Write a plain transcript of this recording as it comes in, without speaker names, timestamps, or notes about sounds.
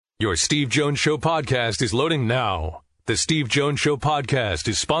Your Steve Jones Show podcast is loading now. The Steve Jones Show podcast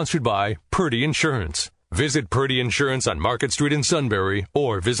is sponsored by Purdy Insurance. Visit Purdy Insurance on Market Street in Sunbury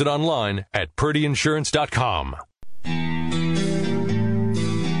or visit online at purdyinsurance.com.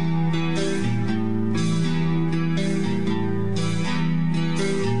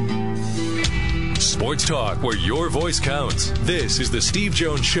 Sports talk where your voice counts. This is the Steve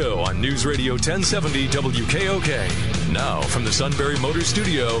Jones Show on News Radio 1070 WKOK. Now from the Sunbury Motor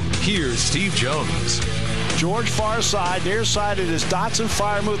Studio, here's Steve Jones. George far side, near side it is Dotson,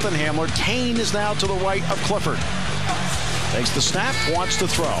 Freiermuth, and Hamler. Kane is now to the right of Clifford. Takes the snap, wants to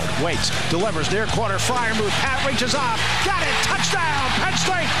throw. Waits, delivers near corner. Freiermuth, Pat reaches off. Got it, touchdown, Penn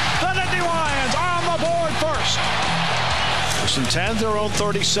State. The Nittany Lions are on the board first. First and 10, their own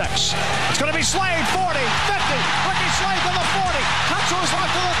 36. It's going to be Slade, 40, 50. Ricky Slade to the 40. Cuts to his left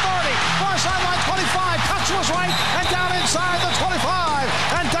to the 30. Far sideline 25. Cuts to his right and down inside the 25.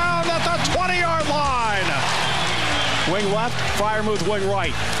 And down at the 20-yard line. Wing left, Freiermuth wing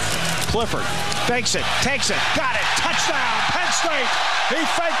right. Clifford fakes it, takes it, got it, touchdown, Penn State. He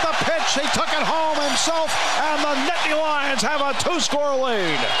faked the pitch, he took it home himself, and the Nittany Lions have a 2-score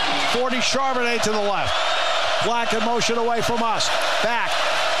lead. 40 Charbonnet to the left. Black in motion away from us. Back.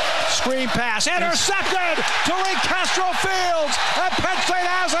 Screen pass. Intercepted. Tariq Castro Fields. And Penn State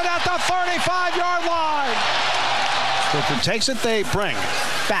has it at the 35-yard line. Clifford takes it. They bring.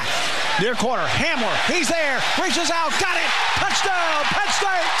 Back. Near corner. Hamler. He's there. Reaches out. Got it. Touchdown. Penn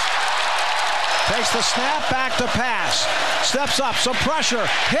State. Takes the snap. Back to pass. Steps up. Some pressure.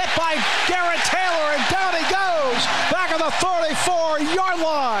 Hit by Garrett Taylor. And down he goes. Back on the 34-yard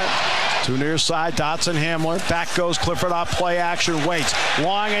line. To near side, Dotson, Hamler. Back goes Clifford off play action. Waits.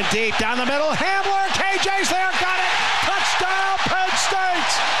 Long and deep. Down the middle. Hamler. KJ's there. Got it. Touchdown, Penn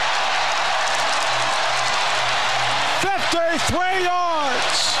State. 53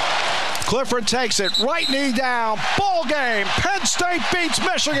 yards. Clifford takes it. Right knee down. Ball game. Penn State beats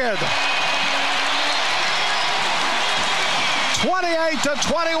Michigan.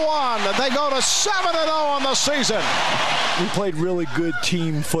 28-21. They go to 7-0 on the season. We played really good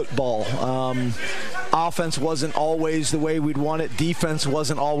team football. Offense wasn't always the way we'd want it. Defense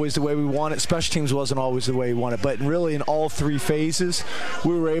wasn't always the way we want it. Special teams wasn't always the way we want it. But really in all three phases,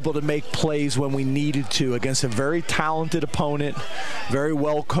 we were able to make plays when we needed to against a very talented opponent, very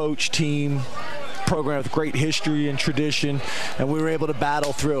well-coached team, program with great history and tradition, and we were able to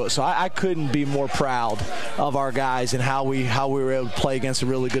battle through it. So I couldn't be more proud of our guys and how we were able to play against a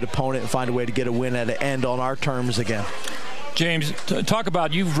really good opponent and find a way to get a win at the end on our terms again. James, talk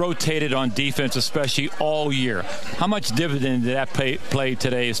about you've rotated on defense, especially all year. How much dividend did that play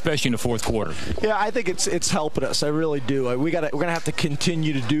today, especially in the fourth quarter? Yeah, I think it's helping us. I really do. We're gonna have to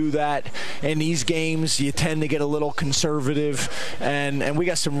continue to do that in these games. You tend to get a little conservative, and we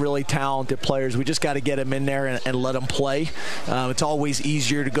got some really talented players. We just got to get them in there and let them play. It's always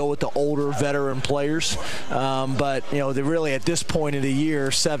easier to go with the older veteran players, but they're really at this point of the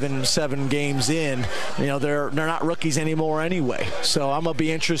year, seven games in. They're not rookies anymore anyway. So I'm going to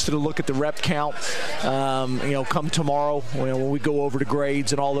be interested to look at the rep count, come tomorrow when we go over the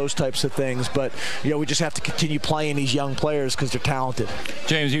grades and all those types of things. But, we just have to continue playing these young players because they're talented.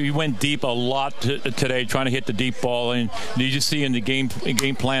 James, you went deep a lot today trying to hit the deep ball. And did you see in the game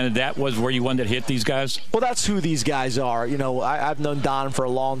plan that was where you wanted to hit these guys? Well, that's who these guys are. I've known Don for a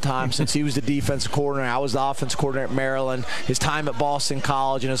long time since he was the defensive coordinator. I was the offensive coordinator at Maryland. His time at Boston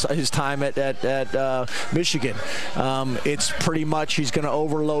College and his time at Michigan. It's pretty much he's going to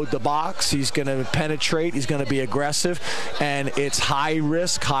overload the box. He's going to penetrate. He's going to be aggressive. And it's high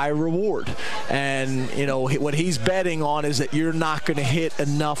risk, high reward. And, what he's betting on is that you're not going to hit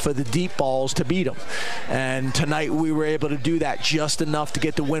enough of the deep balls to beat him. And tonight we were able to do that just enough to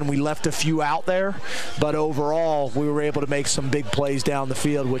get the win. We left a few out there, but overall we were able to make some big plays down the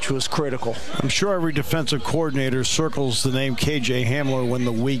field, which was critical. I'm sure every defensive coordinator circles the name KJ Hamler when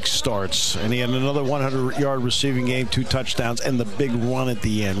the week starts. And he had another 100-yard receiving game, 2 touchdowns, and the big run at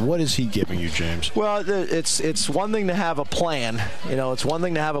the end. What is he giving you, James? Well, it's one thing to have a plan. It's one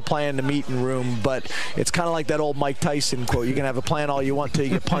thing to have a plan in the meeting room, but it's kind of like that old Mike Tyson quote. You can have a plan all you want till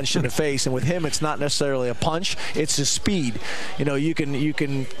you get punched in the face. And with him, it's not necessarily a punch. It's the speed. You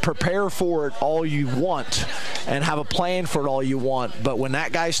can prepare for it all you want and have a plan for it all you want. But when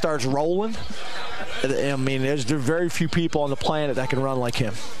that guy starts rolling, there's very few people on the planet that can run like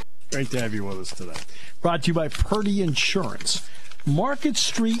him. Great to have you with us today. Brought to you by Purdy Insurance. Market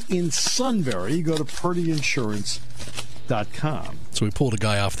Street in Sunbury. Go to purdyinsurance.com. So we pulled a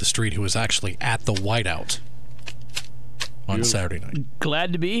guy off the street who was actually at the whiteout on Saturday night.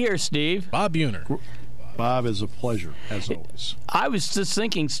 Glad to be here, Steve. Bob Buhner. Bob, it's a pleasure, as always. I was just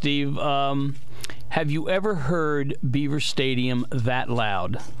thinking, Steve, have you ever heard Beaver Stadium that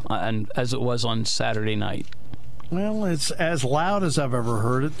loud as it was on Saturday night? Well, it's as loud as I've ever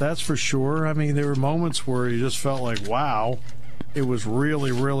heard it, that's for sure. I mean, there were moments where you just felt like, wow, it was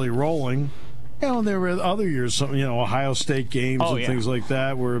really, really rolling. And there were other years, Ohio State games things like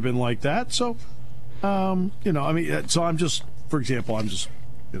that where it's been like that. So, so I'm just, for example,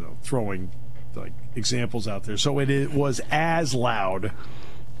 throwing like examples out there. So it was as loud,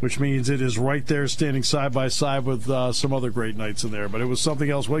 which means it is right there standing side by side with some other great nights in there. But it was something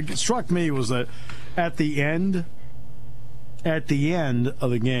else. What struck me was that at the end of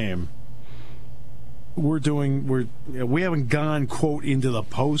the game, we haven't gone, quote, into the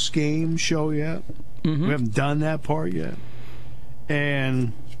post-game show yet. Mm-hmm. We haven't done that part yet.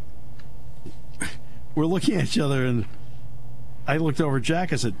 And we're looking at each other, and I looked over at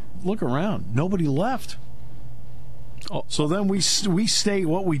Jack. I said, look around. Nobody left. Oh. So then we stayed.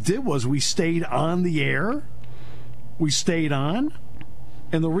 What we did was we stayed on the air. We stayed on.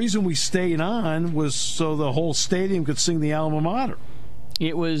 And the reason we stayed on was so the whole stadium could sing the alma mater.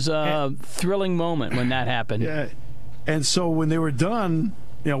 It was a thrilling moment when that happened. Yeah. And so when they were done,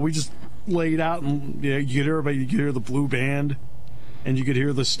 we just laid out, and you could hear the blue band, and you could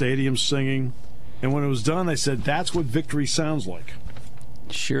hear the stadium singing. And when it was done, they said, that's what victory sounds like.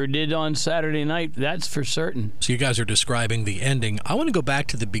 Sure did on Saturday night, that's for certain. So you guys are describing the ending. I want to go back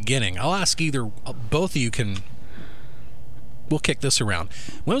to the beginning. I'll ask both of you can... We'll kick this around.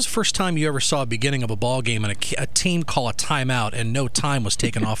 When was the first time you ever saw a beginning of a ball game and a team call a timeout and no time was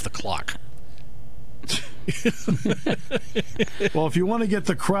taken off the clock? Well, if you want to get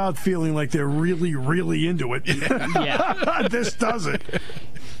the crowd feeling like they're really, really into it, this does it.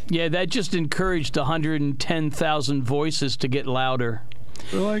 Yeah, that just encouraged 110,000 voices to get louder.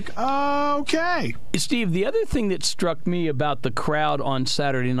 They're like, okay. Steve, the other thing that struck me about the crowd on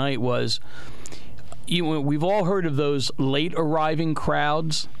Saturday night was... we've all heard of those late arriving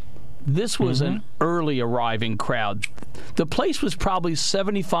crowds. This was an early arriving crowd. The place was probably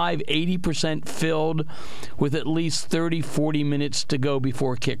 75-80% filled with at least 30-40 minutes to go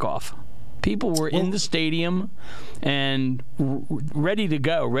before kickoff. People were in the stadium and ready to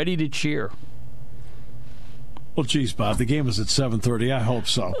go, ready to cheer. Well, geez, Bob, the game was at 7:30. I hope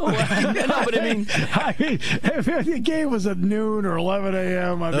so. No, but I mean, if the game was at noon or 11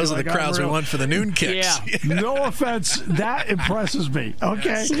 a.m., those are the crowds we want for the noon kicks. Yeah. No offense, that impresses me.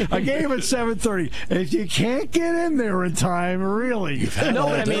 Okay, a game at 7:30. If you can't get in there in time, really. No,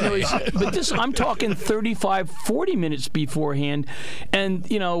 I mean, I'm talking 35-40 minutes beforehand, and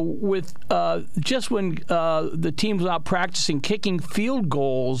with just when the team was out practicing kicking field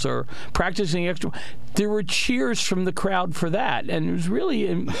goals or practicing extra. There were cheers from the crowd for that, and it was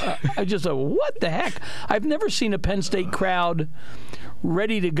really, I just thought, what the heck? I've never seen a Penn State crowd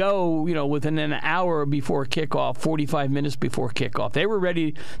ready to go, within an hour before kickoff, 45 minutes before kickoff. They were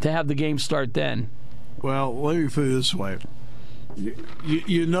ready to have the game start then. Well, let me put it this way.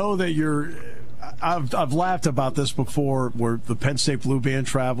 You know that I've laughed about this before, where the Penn State Blue Band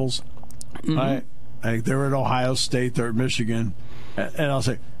travels. Mm-hmm. They're at Ohio State, they're at Michigan, and I'll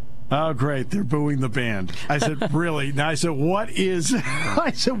say, oh, great, they're booing the band. I said, really? Now I said, what is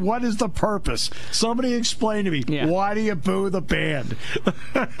the purpose? Somebody explain to me, why do you boo the band?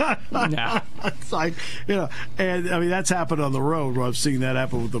 No. It's like, and I mean, that's happened on the road where I've seen that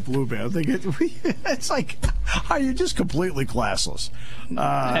happen with the Blue Band. It's like, are you just completely classless?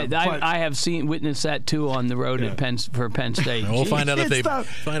 I have witnessed that too on the road at Penn State. We'll find out if they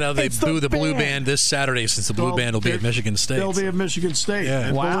boo the Blue Band this Saturday, since the Blue Band will be at Michigan State. They'll be at Michigan State.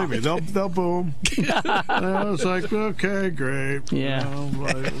 Yeah. Wow. Believe me, they'll boo them. It's like, okay, great. Yeah.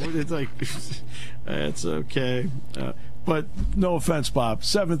 It's like, it's okay. But no offense, Bob.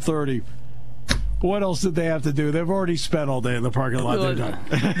 7:30. What else did they have to do? They've already spent all day in the parking lot. They're done.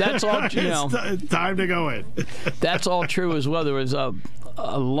 That's all. It's time to go in. That's all true as well. There was a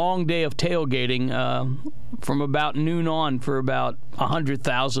long day of tailgating from about noon on for about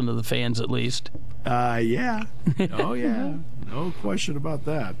 100,000 of the fans at least. Yeah. Oh, yeah. No question about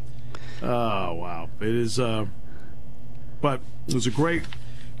that. Oh, wow. It is, but it was a great,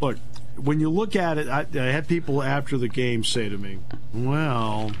 look, when you look at it, I had people after the game say to me,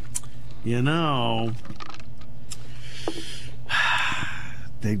 well,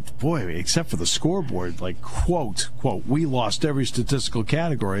 except for the scoreboard, like, quote, we lost every statistical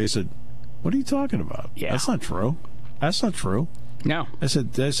category. I said, what are you talking about? Yeah. That's not true. That's not true. No. I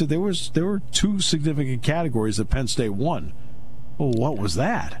said there were two significant categories that Penn State won. Well, what was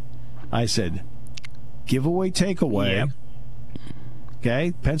that? I said, giveaway, takeaway. Yep.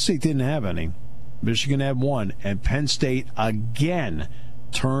 Okay, Penn State didn't have any. Michigan had one, and Penn State again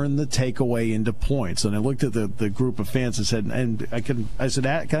turned the takeaway into points. And I looked at the group of fans and said, can I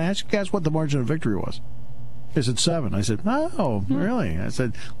ask you guys what the margin of victory was? They said 7. I said, oh, really? I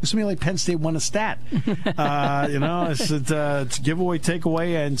said, looks to me like Penn State won a stat. I said, it's giveaway,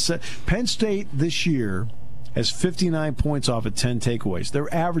 takeaway. And Penn State this year has 59 points off of 10 takeaways.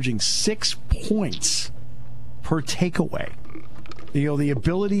 They're averaging 6 points per takeaway. The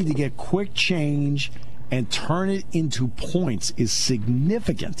ability to get quick change and turn it into points is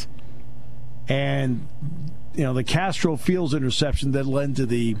significant. And, the Castro Fields interception that led to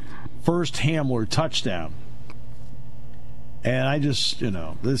the first Hamler touchdown. And I just,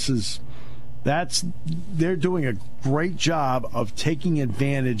 they're doing a great job of taking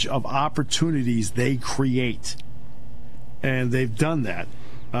advantage of opportunities they create. And they've done that.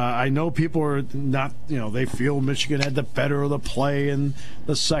 I know people are not, they feel Michigan had the better of the play in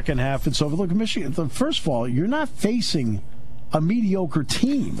the second half and so forth. Look, Michigan, first of all, you're not facing a mediocre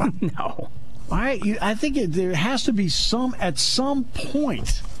team. No. I think there has to be at some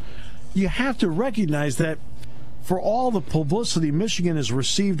point, you have to recognize that for all the publicity Michigan has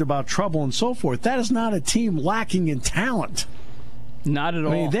received about trouble and so forth, that is not a team lacking in talent. Not at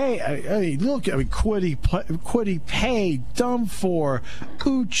all. Look, Kwity Paye, Dumfour,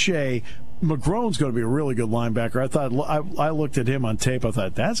 Uche. McGrone's going to be a really good linebacker. I looked at him on tape. I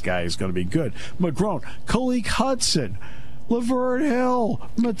thought, that guy is going to be good. McGrone, Khaleke Hudson, Lavert Hill,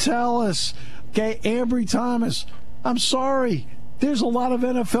 Metellus, Ambry Thomas. I'm sorry. There's a lot of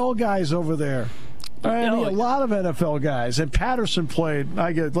NFL guys over there. A lot of NFL guys. And Patterson played.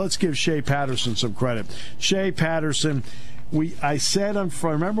 Let's give Shea Patterson some credit. Shea Patterson, I said on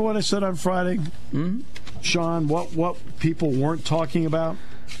Friday, remember what I said on Friday? Mm-hmm. Sean, what people weren't talking about?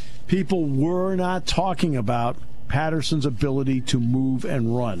 People were not talking about Patterson's ability to move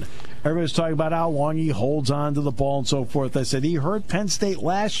and run. Everybody's talking about how long he holds on to the ball and so forth. I said he hurt Penn State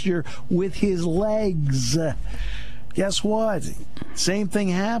last year with his legs. Guess what? Same thing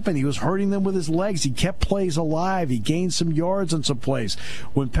happened. He was hurting them with his legs. He kept plays alive. He gained some yards on some plays.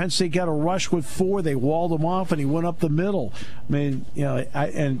 When Penn State got a rush with 4, they walled him off, and he went up the middle.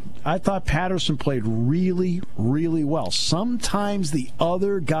 I thought Patterson played really, really well. Sometimes the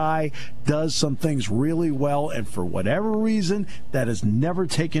other guy does some things really well, and for whatever reason, that is never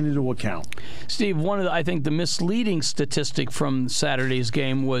taken into account. Steve, I think the misleading statistic from Saturday's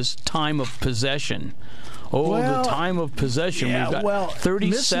game was time of possession. The time of possession. Yeah, we've got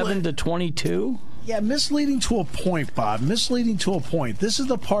 37 to 22. Yeah, misleading to a point, Bob. Misleading to a point. This is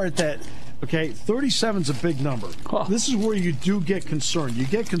the part that, 37 is a big number. Oh. This is where you do get concerned. You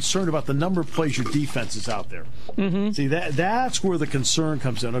get concerned about the number of plays your defense is out there. Mm-hmm. See, that's where the concern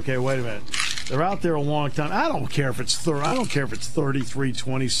comes in. Okay, wait a minute. They're out there a long time. I don't care if it's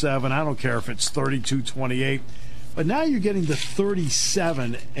 33-27. I don't care if it's 32-28. But now you're getting to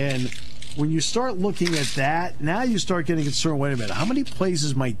 37, and when you start looking at that, now you start getting concerned. Wait a minute, how many plays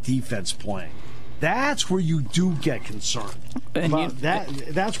is my defense playing? That's where you do get concerned.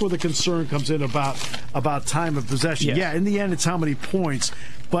 That's where the concern comes in about time of possession. Yes. Yeah, in the end, it's how many points.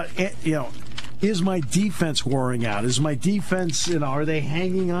 But is my defense wearing out? Is my defense, are they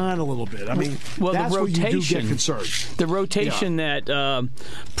hanging on a little bit? I mean, that's where you do get concerned. The rotation that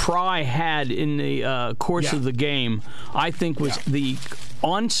Pry had in the course of the game, I think was the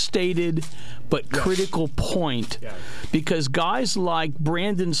unstated but critical point, because guys like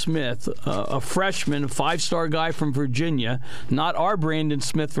Brandon Smith, a freshman, a 5-star guy from Virginia, not our Brandon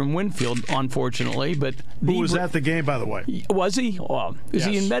Smith from Winfield, unfortunately, but who was at the game, by the way? Was he? Is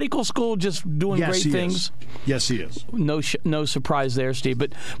he in medical school just doing great things? Yes, he is. No surprise there, Steve.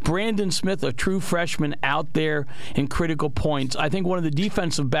 But Brandon Smith, a true freshman out there in critical points. I think one of the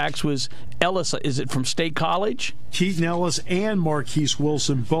defensive backs was Ellis. Is it from State College? Keaton Ellis and Marquise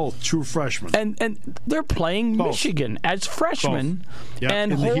Wilson, both true freshmen. And they're playing Michigan as freshmen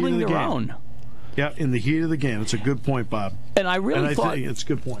and holding their own. Yeah, in the heat of the game. It's a good point, Bob. And I really thought it's a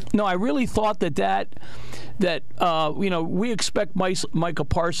good point. No, I really thought that we expect Micah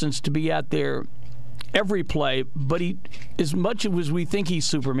Parsons to be out there every play, but he, as much as we think he's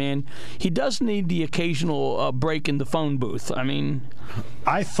Superman, he does need the occasional break in the phone booth. I mean,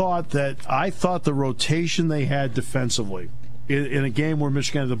 I thought the rotation they had defensively in a game where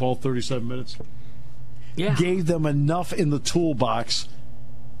Michigan had the ball 37 minutes gave them enough in the toolbox,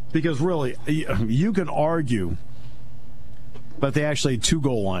 because really you can argue but they actually had 2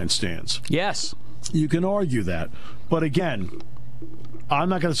 goal line stands. Yes. You can argue that. But again, I'm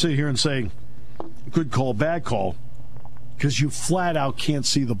not going to sit here and say good call, bad call, because you flat out can't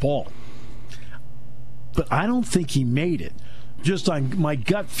see the ball. But I don't think he made it. just on my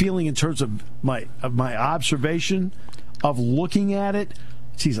gut feeling in terms of my observation of looking at it,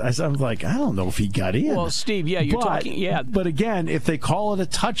 geez, I'm like, I don't know if he got in. Well, Steve, you're talking, But again, if they call it a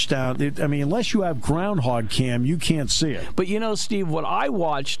touchdown, unless you have groundhog cam, you can't see it. But Steve, what I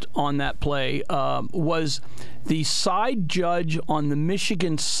watched on that play was the side judge on the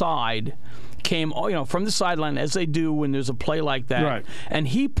Michigan side came, from the sideline, as they do when there's a play like that, right. And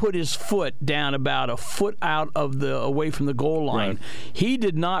he put his foot down about a foot out of away from the goal line. Right. He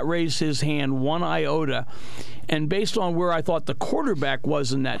did not raise his hand one iota, and based on where I thought the quarterback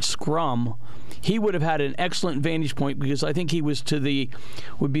was in that scrum, he would have had an excellent vantage point because I think he was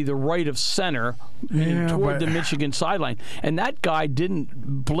would be the right of center toward the Michigan sideline. And that guy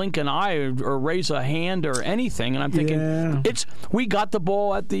didn't blink an eye or raise a hand or anything. And I'm thinking, we got the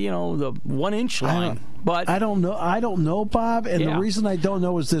ball at the 1-inch line. But I don't know, Bob. And the reason I don't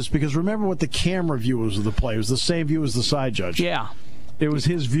know is this, because remember what the camera view was of the play. It was the same view as the side judge. Yeah. It was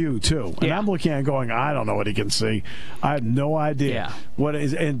his view, too. And I'm looking at it going, I don't know what he can see. I have no idea what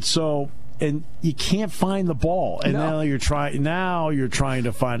is. And so... And you can't find the ball, and now you're trying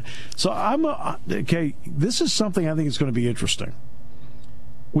to find. So okay. This is something I think is going to be interesting.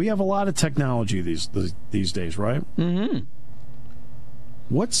 We have a lot of technology these days, right? Mm-hmm.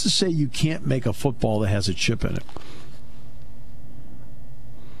 What's to say you can't make a football that has a chip in it?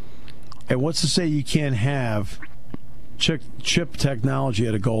 And what's to say you can't have chip technology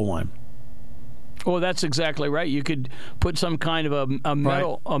at a goal line? Well, that's exactly right. You could put some kind of a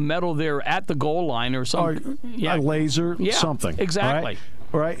metal there at the goal line or something. A laser, something. Exactly.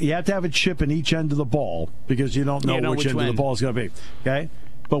 All right. You have to have a chip in each end of the ball because you don't know which end of the ball is going to be. Okay?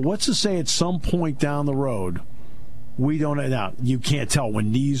 But what's to say at some point down the road, we don't know. Now, you can't tell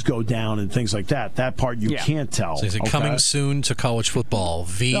when knees go down and things like that. That part you can't tell. So is it coming soon to college football?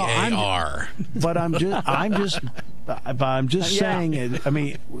 VAR. I'm just saying it. I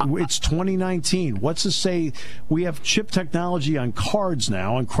mean, it's 2019. What's to say we have chip technology on cards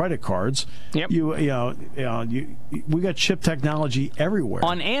now, on credit cards? Yep. We got chip technology everywhere.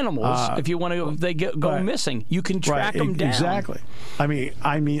 On animals, if you want to, if they go missing, you can track them down. Exactly. I mean,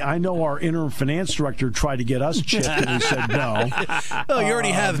 I know our interim finance director tried to get us chipped, and we said no. Well, you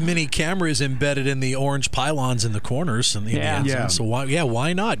already have mini cameras embedded in the orange pylons in the corners and the end zone. So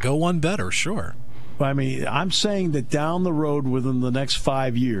why not go one better? Sure. I mean, I'm saying that down the road, within the next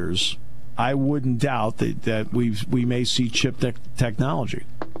 5 years, I wouldn't doubt that we may see chip technology.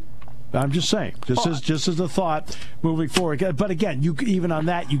 I'm just saying, just as a thought moving forward. But again, even on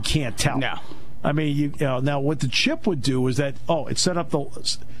that, you can't tell. No. I mean, now what the chip would do is that it set up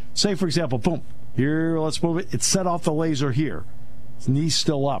say for example, boom, here, let's move it. It set off the laser here. His knee's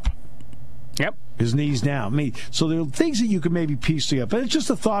still up. Yep. His knees down. So there are things that you could maybe piece together. But it's just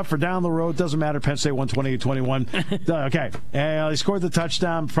a thought for down the road. Doesn't matter. Penn State won 28-21. Okay. They scored the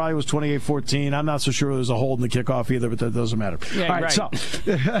touchdown. Probably was 28-14. I'm not so sure there was a hold in the kickoff either, but that doesn't matter. Yeah, all right.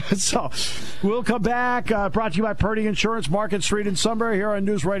 So we'll come back. Brought to you by Purdy Insurance, Market Street in Sunbury, here on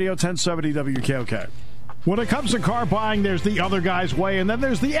News Radio 1070 WKOK. When it comes to car buying, there's the other guy's way, and then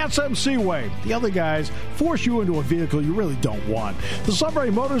there's the SMC way. The other guys force you into a vehicle you really don't want. The Sunbury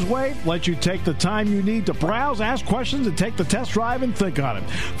Motors way lets you take the time you need to browse, ask questions, and take the test drive and think on it.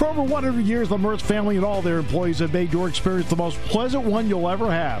 For over 100 years, the Mertz family and all their employees have made your experience the most pleasant one you'll ever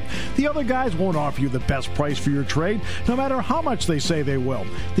have. The other guys won't offer you the best price for your trade, no matter how much they say they will.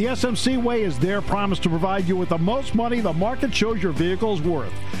 The SMC way is their promise to provide you with the most money the market shows your vehicle is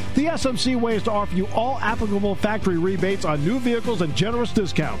worth. The SMC way is to offer you all applicable factory rebates on new vehicles and generous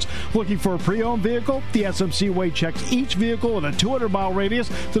discounts. Looking for a pre-owned vehicle? The SMC way checks each vehicle in a 200-mile radius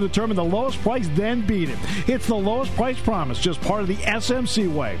to determine the lowest price, then beat it. It's the lowest price promise, just part of the SMC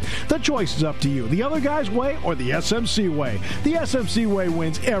way. The choice is up to you. The other guy's way or the SMC way. The SMC way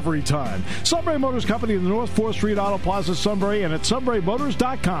wins every time. Sunbury Motors Company in the North 4th Street Auto Plaza, Sunbury, and at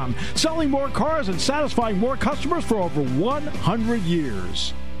sunburymotors.com. Selling more cars and satisfying more customers for over 100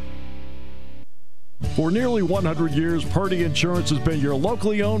 years. For nearly 100 years, Purdy Insurance has been your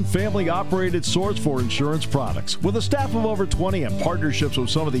locally owned, family-operated source for insurance products. With a staff of over 20 and partnerships with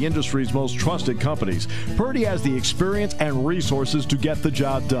some of the industry's most trusted companies, Purdy has the experience and resources to get the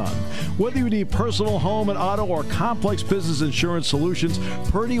job done. Whether you need personal, home, and auto, or complex business insurance solutions,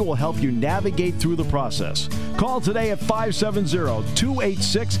 Purdy will help you navigate through the process. Call today at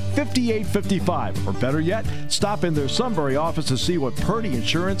 570-286-5855. Or better yet, stop in their Sunbury office to see what Purdy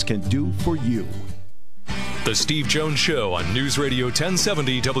Insurance can do for you. The Steve Jones Show on News Radio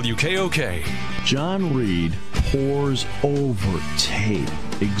 1070 WKOK. John Reed pores over tape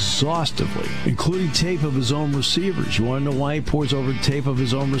exhaustively, including tape of his own receivers. You want to know why he pours over tape of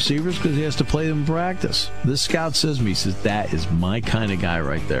his own receivers? Because he has to play them in practice. This scout says to me, he says, that is my kind of guy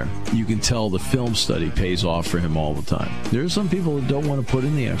right there. You can tell the film study pays off for him all the time. There's some people that don't want to put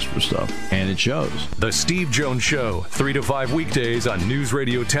in the extra stuff, and it shows. The Steve Jones Show, 3 to 5 weekdays on News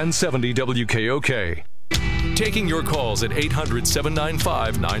Radio 1070 WKOK. Taking your calls at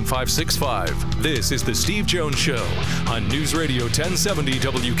 800-795-9565. This is the Steve Jones Show on News Radio 1070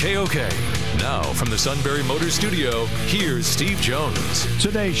 WKOK. Now, from the Sunbury Motors Studio, here's Steve Jones.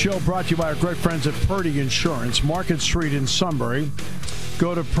 Today's show brought to you by our great friends at Purdy Insurance, Market Street in Sunbury.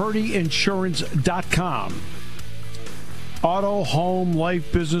 Go to purdyinsurance.com. Auto, home,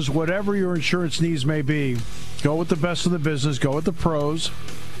 life, business, whatever your insurance needs may be, go with the best of the business. Go with the pros.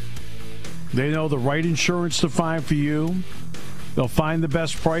 They know the right insurance to find for you. They'll find the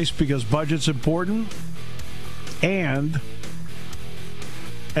best price because budget's important. And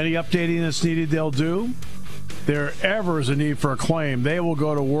any updating that's needed, they'll do. If there ever is a need for a claim, they will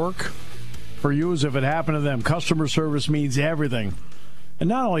go to work for you as if it happened to them. Customer service means everything. And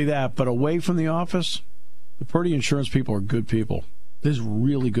not only that, but away from the office, the Purdy Insurance people are good people. There's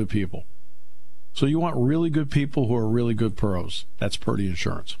really good people. So you want really good people who are really good pros. That's Purdy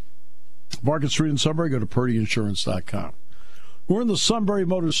Insurance. Market Street in Sunbury, go to purdyinsurance.com. We're in the Sunbury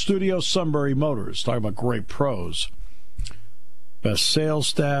Motors studio. Sunbury Motors, talking about great pros. Best sales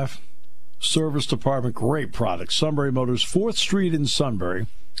staff, service department, great products. Sunbury Motors, 4th Street in Sunbury.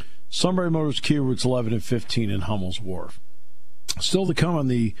 Sunbury Motors, Kia routes 11 and 15 in Hummel's Wharf. Still to come on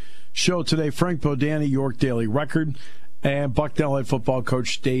the show today, Frank Bodani, York Daily Record, and Bucknell head football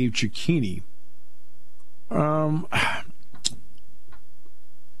coach Dave Cecchini.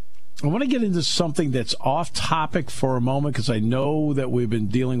 I want to get into something that's off topic for a moment because I know that we've been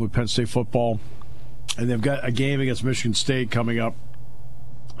dealing with Penn State football, and they've got a game against Michigan State coming up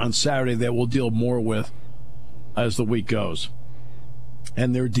on Saturday that we'll deal more with as the week goes.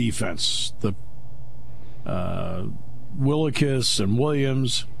 And their defense, the Willikis and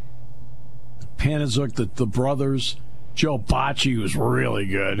Williams, Panizuk, the brothers, Joe Bocci, who's really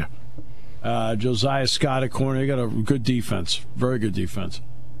good, Josiah Scott at corner. They got a good defense, very good defense.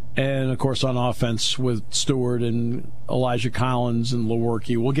 And, of course, on offense with Stewart and Elijah Collins and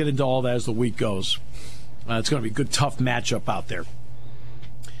Lewerke. We'll get into all that as the week goes. It's going to be a good, tough matchup out there.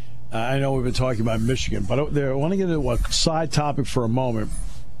 I know we've been talking about Michigan, but I want to get into a side topic for a moment.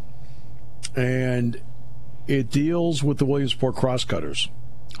 And it deals with the Williamsport Crosscutters.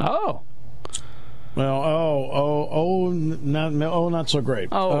 Oh. Well, not so great.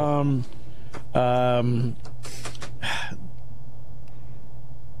 Oh.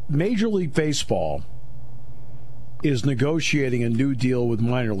 Major League Baseball is negotiating a new deal with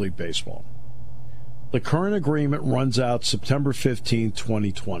minor league baseball. The current agreement runs out September 15,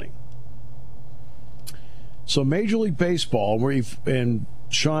 2020. So Major League Baseball, and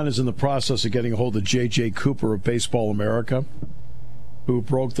Sean is in the process of getting a hold of J.J. Cooper of Baseball America, who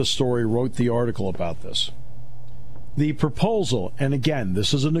broke the story, wrote the article about this. The proposal, and again,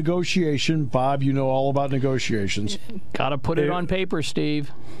 this is a negotiation. Bob, you know all about negotiations. Got to put it on paper,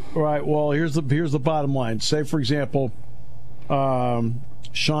 Steve. Right. Well, here's the bottom line. Say, for example,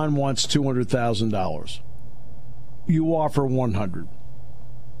 Sean wants $200,000. You offer $100,000.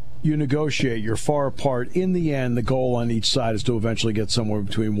 You negotiate. You're far apart. In the end, the goal on each side is to eventually get somewhere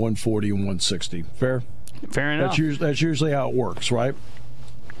between $140,000 and $160,000. Fair? Fair enough. That's usually how it works, right?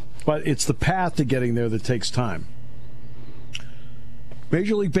 But it's the path to getting there that takes time.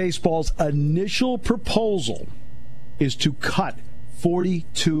 Major League Baseball's initial proposal is to cut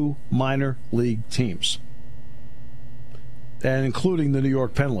 42 minor league teams, and including the New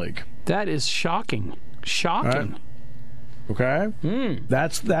York Penn League. That is shocking. Shocking. Right. Okay?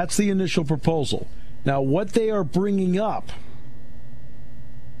 That's the initial proposal. Now, what they are bringing up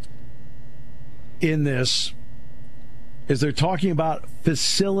in this is they're talking about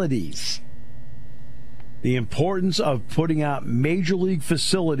facilities. The importance of putting out major league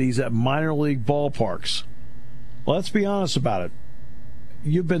facilities at minor league ballparks. Let's be honest about it.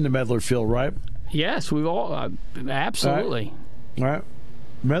 You've been to Medler Field, right? Yes, we've all absolutely. All right.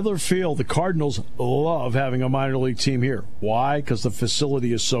 Medler Field, the Cardinals love having a minor league team here. Why? Because the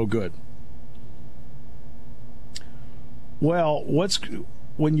facility is so good. Well,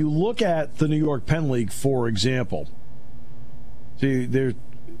 when you look at the New York Penn League, for example, see, there's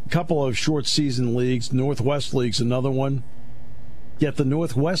a couple of short season leagues. Northwest League's another one. Yet the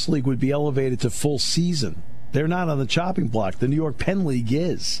Northwest League would be elevated to full season. They're not on the chopping block. The New York Penn League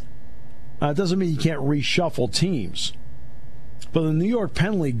is. It doesn't mean you can't reshuffle teams. But the New York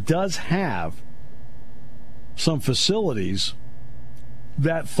Penn League does have some facilities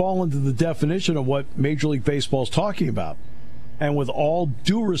that fall into the definition of what Major League Baseball is talking about. And with all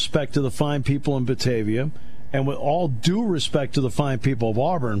due respect to the fine people in Batavia, and with all due respect to the fine people of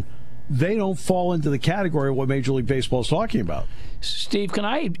Auburn, they don't fall into the category of what Major League Baseball is talking about. Steve, can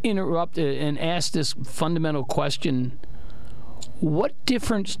I interrupt and ask this fundamental question? What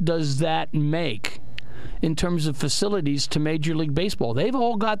difference does that make in terms of facilities to Major League Baseball? They've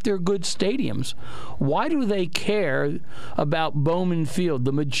all got their good stadiums. Why do they care about Bowman Field,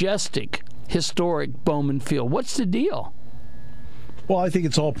 the majestic, historic Bowman Field? What's the deal? Well, I think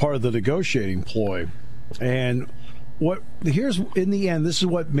it's all part of the negotiating ploy. And here's, in the end, this is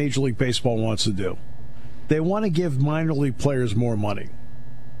what Major League Baseball wants to do. They want to give minor league players more money.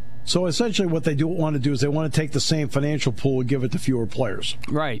 So essentially what they want to do is they want to take the same financial pool and give it to fewer players.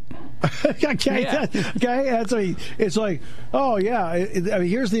 Right. Okay. Yeah. It's like, oh, yeah.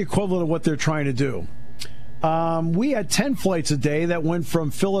 Here's the equivalent of what they're trying to do. We had 10 flights a day that went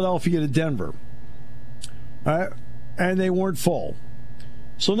from Philadelphia to Denver. All right? And they weren't full.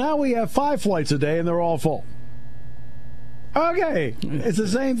 So now we have 5 flights a day, and they're all full. Okay. It's the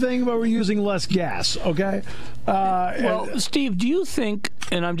same thing, but we're using less gas, okay? Well, Steve, do you think,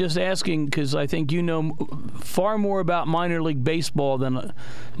 and I'm just asking because I think you know far more about minor league baseball than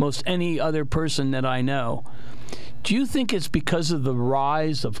most any other person that I know, do you think it's because of the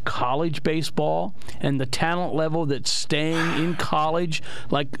rise of college baseball and the talent level that's staying in college?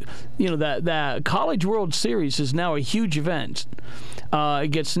 Like, that College World Series is now a huge event.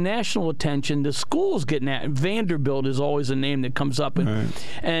 It gets national attention. The schools get Vanderbilt is always a name that comes up.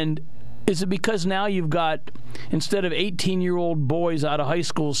 And is it because now you've got, instead of 18-year-old boys out of high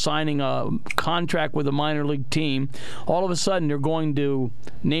school signing a contract with a minor league team, all of a sudden they're going to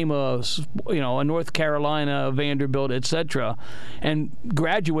name a North Carolina, a Vanderbilt, etc., and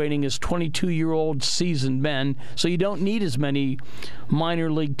graduating as 22-year-old seasoned men, so you don't need as many minor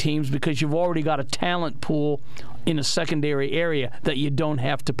league teams because you've already got a talent pool in a secondary area that you don't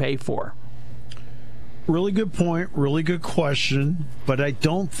have to pay for. Really good point, really good question, but I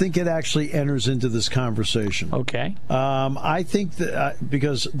don't think it actually enters into this conversation. Okay. I think that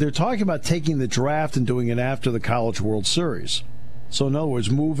because they're talking about taking the draft and doing it after the College World Series. So in other words,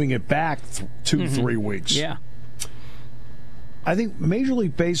 moving it back 2-3 weeks. Yeah. I think Major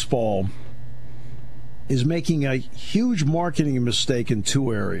League Baseball is making a huge marketing mistake in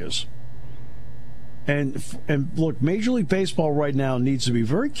 2 areas. And look, Major League Baseball right now needs to be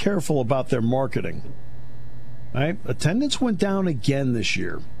very careful about their marketing. Right? Attendance went down again this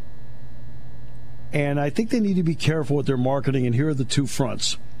year. And I think they need to be careful with their marketing, and here are the 2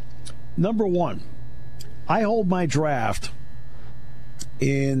 fronts. Number 1, I hold my draft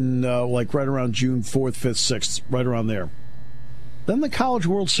in right around June 4th, 5th, 6th, right around there. Then the College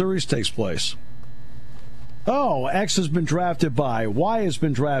World Series takes place. Oh, X has been drafted by, Y has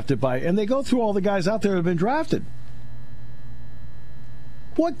been drafted by, and they go through all the guys out there that have been drafted.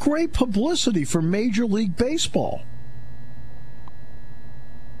 What great publicity for Major League Baseball.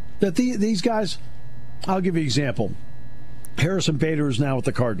 That these guys, I'll give you an example. Harrison Bader is now with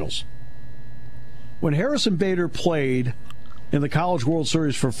the Cardinals. When Harrison Bader played in the College World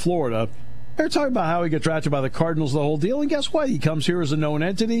Series for Florida, they're talking about how he got drafted by the Cardinals, the whole deal, and guess what? He comes here as a known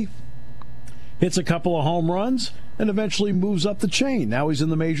entity, hits a couple of home runs, and eventually moves up the chain. Now he's in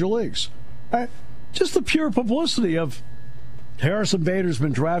the major leagues. All right? Just the pure publicity of Harrison Bader's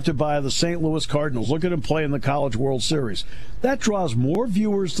been drafted by the St. Louis Cardinals. Look at him play in the College World Series. That draws more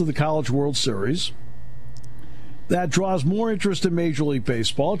viewers to the College World Series. That draws more interest in Major League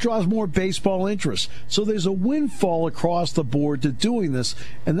Baseball. It draws more baseball interest. So there's a windfall across the board to doing this,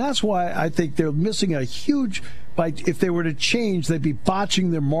 and that's why I think they're missing a huge. If they were to change, they'd be botching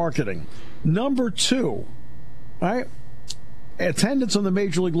their marketing. Number 2, right? Attendance on the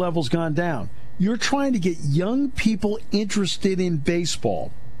major league level's gone down. You're trying to get young people interested in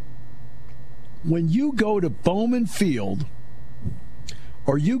baseball. When you go to Bowman Field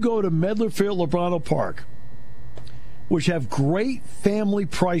or you go to Medler Field, Lebrano Park, which have great family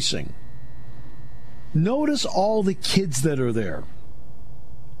pricing, notice all the kids that are there.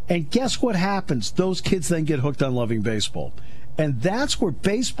 And guess what happens? Those kids then get hooked on loving baseball. And that's where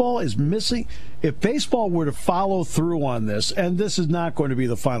baseball is missing. If baseball were to follow through on this, and this is not going to be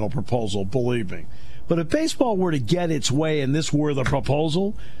the final proposal, believe me, but if baseball were to get its way and this were the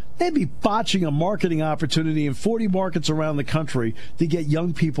proposal, they'd be botching a marketing opportunity in 40 markets around the country to get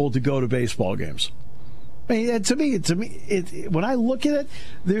young people to go to baseball games. I mean, to me, when I look at it,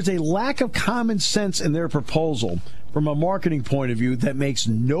 there's a lack of common sense in their proposal from a marketing point of view that makes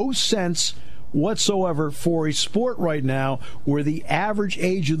no sense whatsoever for a sport right now where the average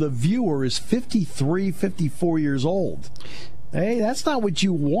age of the viewer is 53, 54 years old. Hey, that's not what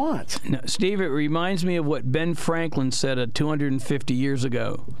you want. No, Steve, it reminds me of what Ben Franklin said 250 years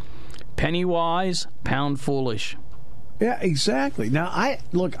ago. Penny wise, pound foolish. Yeah, exactly. Now,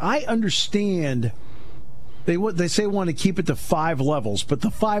 I understand they say want to keep it to 5 levels, but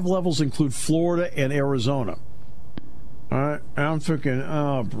the 5 levels include Florida and Arizona. All right, and I'm thinking,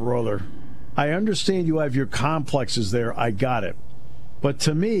 oh, brother, I understand you have your complexes there. I got it. But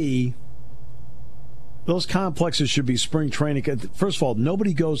to me, those complexes should be spring training. First of all,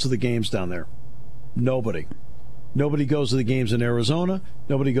 nobody goes to the games down there. Nobody. Nobody goes to the games in Arizona.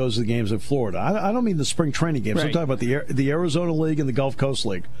 Nobody goes to the games in Florida. I don't mean the spring training games. Right. I'm talking about the Arizona League and the Gulf Coast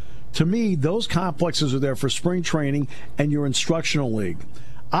League. To me, those complexes are there for spring training and your instructional league.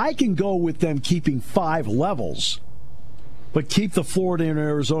 I can go with them keeping 5 levels, but keep the Florida and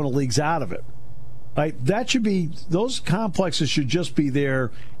Arizona leagues out of it. Right? That should be, those complexes should just be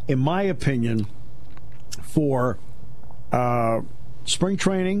there, in my opinion, for spring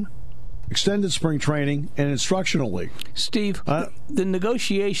training, extended spring training, and instructional league. Steve, the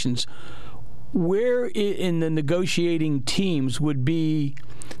negotiations, where in the negotiating teams would be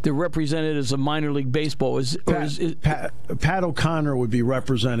the representatives of minor league baseball? Pat O'Connor would be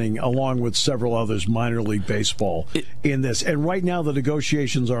representing, along with several others, minor league baseball in this. And right now the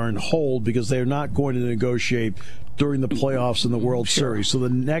negotiations are on hold because they're not going to negotiate during the playoffs in the World Series. So the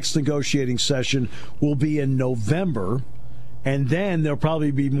next negotiating session will be in November. And then there'll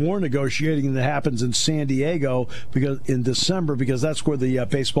probably be more negotiating that happens in San Diego in December, because that's where the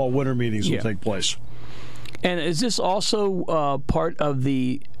baseball winter meetings will take place. And is this also part of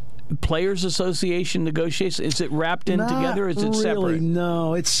the Players Association negotiations? Is it wrapped in together, or is it separate?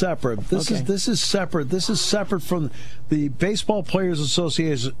 No, it's separate. This is separate. This is separate from the Baseball Players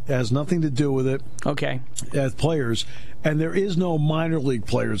Association. It has nothing to do with it. Okay. As players, and there is no Minor League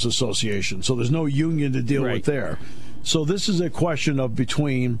Players Association, so there's no union to deal with there. So this is a question of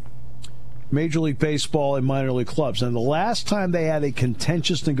between Major League Baseball and minor league clubs. And the last time they had a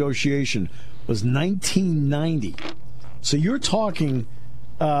contentious negotiation was 1990. So you're talking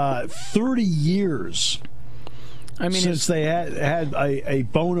 30 years since they had a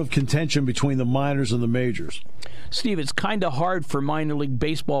bone of contention between the minors and the majors. Steve, it's kind of hard for minor league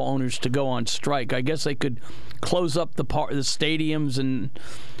baseball owners to go on strike. I guess they could close up the stadiums and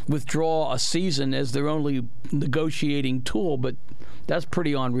withdraw a season as their only negotiating tool, but that's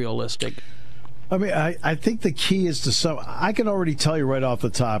pretty unrealistic. I mean, I think the key is I can already tell you right off the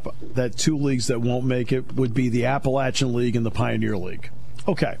top that 2 leagues that won't make it would be the Appalachian League and the Pioneer League.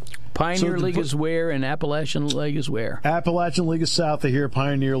 Okay. Pioneer League is where, and Appalachian League is where? Appalachian League is south of here.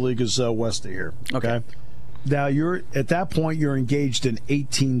 Pioneer League is west of here. Okay. Now, at that point, you're engaged in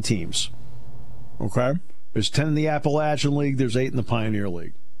 18 teams. Okay? There's 10 in the Appalachian League. There's 8 in the Pioneer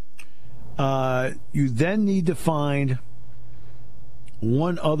League. You then need to find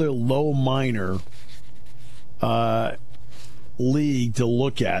one other low minor league to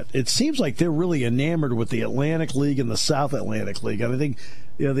look at. It seems like they're really enamored with the Atlantic League and the South Atlantic League. And I think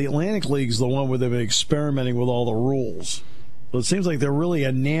the Atlantic League is the one where they've been experimenting with all the rules. So it seems like they're really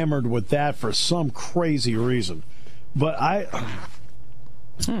enamored with that for some crazy reason. But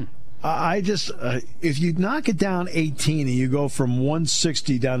I just, if you knock it down 18 and you go from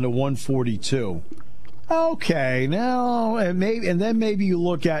 160 down to 142, okay, now, and then maybe you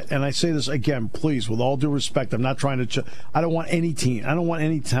look at, and I say this again, please, with all due respect, I'm not trying to, I don't want any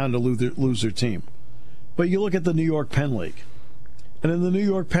town to lose their team. But you look at the New York Penn League. And in the New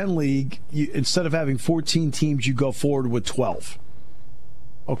York Penn League, instead of having 14 teams, you go forward with 12.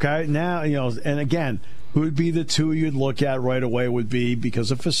 Okay, now, and again, who would be the 2 you'd look at right away would be, because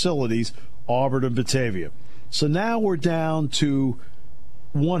of facilities, Auburn and Batavia. So now we're down to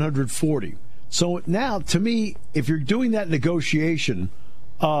 140. So now, to me, if you're doing that negotiation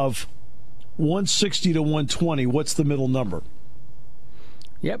of 160 to 120, what's the middle number?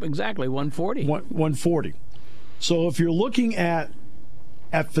 Yep, exactly, 140. 140. So if you're looking at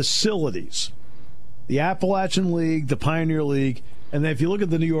facilities, the Appalachian League, the Pioneer League, and then if you look at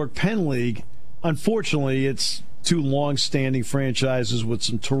the New York Penn League, unfortunately, it's 2 long-standing franchises with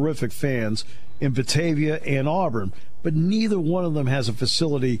some terrific fans in Batavia and Auburn, but neither one of them has a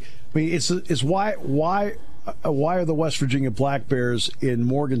facility. I mean, it's why are the West Virginia Black Bears in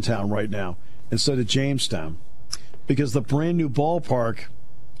Morgantown right now instead of Jamestown? Because the brand new ballpark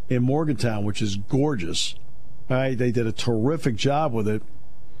in Morgantown, which is gorgeous, right? They did a terrific job with it.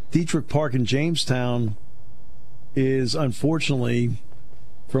 Dietrich Park in Jamestown is unfortunately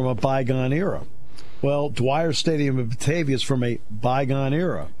from a bygone era. Well, Dwyer Stadium in Batavia is from a bygone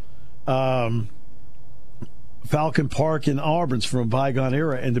era. Falcon Park in Auburn's from a bygone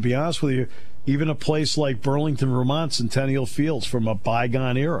era. And to be honest with you, even a place like Burlington, Vermont, Centennial Field's from a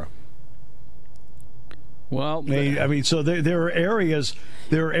bygone era. Well, I mean, so there are areas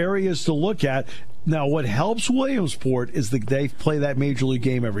to look at. Now, what helps Williamsport is that they play that Major League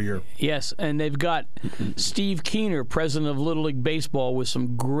game every year. Yes, and they've got Steve Keener, president of Little League Baseball, with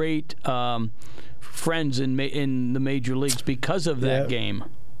some great friends in the major leagues because of that game.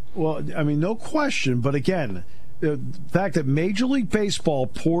 Well, I mean, no question. But again, the fact that Major League Baseball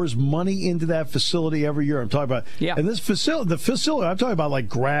pours money into that facility every year. I'm talking about, and this facility, I'm talking about like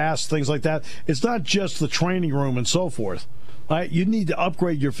grass, things like that. It's not just the training room and so forth. Right? You need to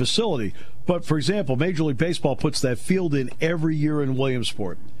upgrade your facility. But, for example, Major League Baseball puts that field in every year in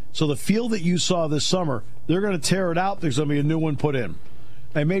Williamsport. So the field that you saw this summer, they're going to tear it out. There's going to be a new one put in.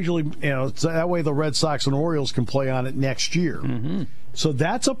 And Major League, that way the Red Sox and Orioles can play on it next year. Mm-hmm. So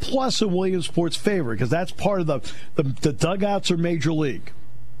that's a plus in Williamsport's favor because that's part of the dugouts are Major League.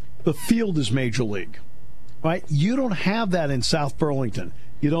 The field is Major League. Right? You don't have that in South Burlington.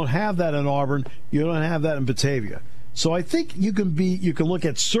 You don't have that in Auburn. You don't have that in Batavia. So I think you can look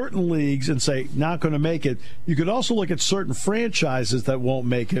at certain leagues and say, not going to make it. You could also look at certain franchises that won't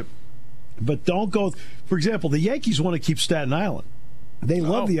make it. But don't go, for example, the Yankees want to keep Staten Island. They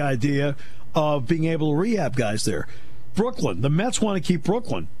love the idea of being able to rehab guys there. Brooklyn, the Mets want to keep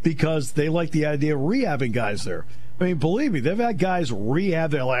Brooklyn because they like the idea of rehabbing guys there. I mean, believe me, they've had guys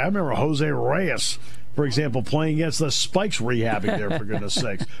rehab there. Like, I remember Jose Reyes, for example, playing against the Spikes rehabbing there, for goodness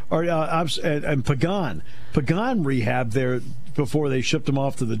sakes. Or, and Pagan. Pagan rehabbed there before they shipped him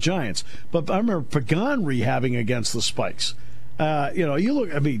off to the Giants. But I remember Pagan rehabbing against the Spikes. You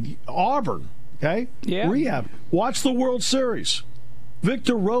look, I mean, Auburn, okay? Yeah. Rehab. Watch the World Series.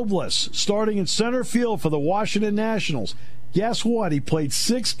 Victor Robles starting in center field for the Washington Nationals. Guess what? He played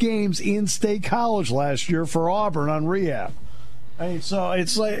 6 games in State College last year for Auburn on rehab. I mean, so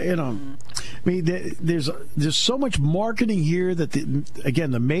it's like, there's so much marketing here that,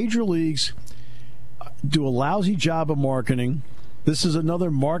 the major leagues do a lousy job of marketing. This is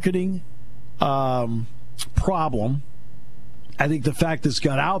another marketing problem. I think the fact it's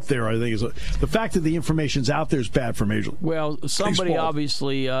got out there, the fact that the information's out there is bad for Major League. Well, somebody Baseball.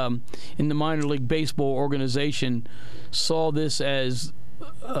 Obviously in the minor league baseball organization saw this as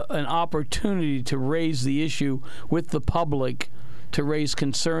an opportunity to raise the issue with the public, to raise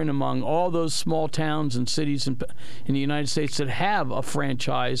concern among all those small towns and cities in the United States that have a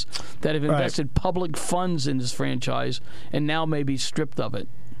franchise, that have invested public funds in this franchise, and now may be stripped of it.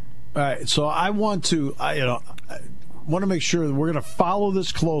 All right, so I want to make sure that we're going to follow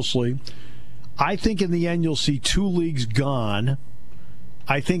this closely. I think in the end you'll see 2 leagues gone.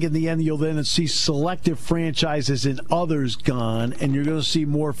 I think in the end you'll then see selective franchises and others gone, and you're going to see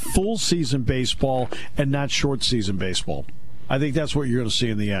more full-season baseball and not short-season baseball. I think that's what you're going to see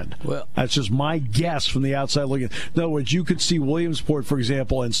in the end. Well, that's just my guess from the outside looking. In other words, you could see Williamsport, for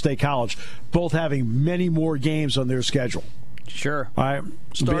example, and State College both having many more games on their schedule. Sure. All right.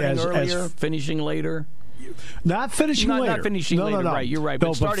 Starting earlier, finishing later. Not finishing later. Not finishing later, right. You're right.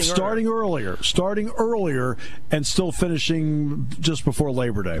 But starting earlier and still finishing just before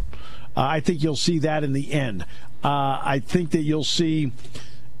Labor Day. I think you'll see that in the end. I think that you'll see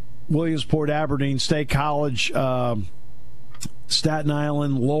Williamsport, Aberdeen, State College, Staten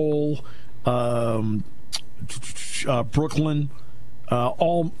Island, Lowell, Brooklyn,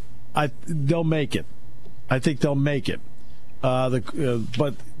 they'll make it. I think they'll make it.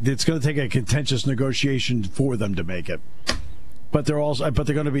 But it's going to take a contentious negotiation for them to make it. But they're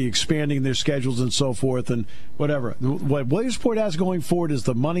going to be expanding their schedules and so forth and whatever. What Williamsport has going forward is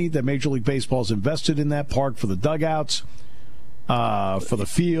the money that Major League Baseball has invested in that park for the dugouts, for the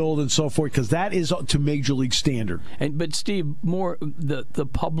field and so forth, because that is to Major League standard. But Steve, more the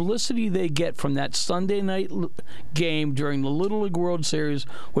publicity they get from that Sunday night game during the Little League World Series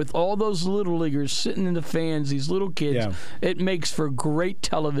with all those Little Leaguers sitting in the fans, these little kids, it makes for great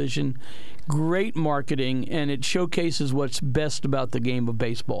television, great marketing, and it showcases what's best about the game of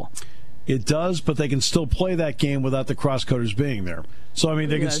baseball. It does, but they can still play that game without the cross-cutters being there. So, I mean,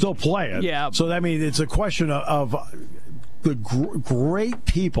 they can still play it. Yeah. So, I mean, it's a question of the great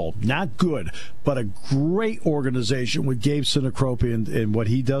people, not good, but a great organization with Gabe Sinacropi and what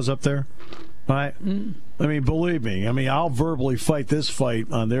he does up there. Right? I mean, believe me. I mean, I'll verbally fight this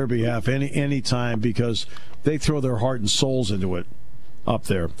fight on their behalf any time because they throw their heart and souls into it up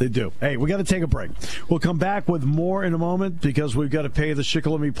there. They do. Hey, we got to take a break. We'll come back with more in a moment because we've got to pay the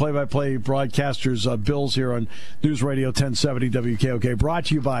Shikellamy play-by-play broadcasters' bills here on News Radio 1070 WKOK, brought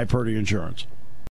to you by Purdy Insurance.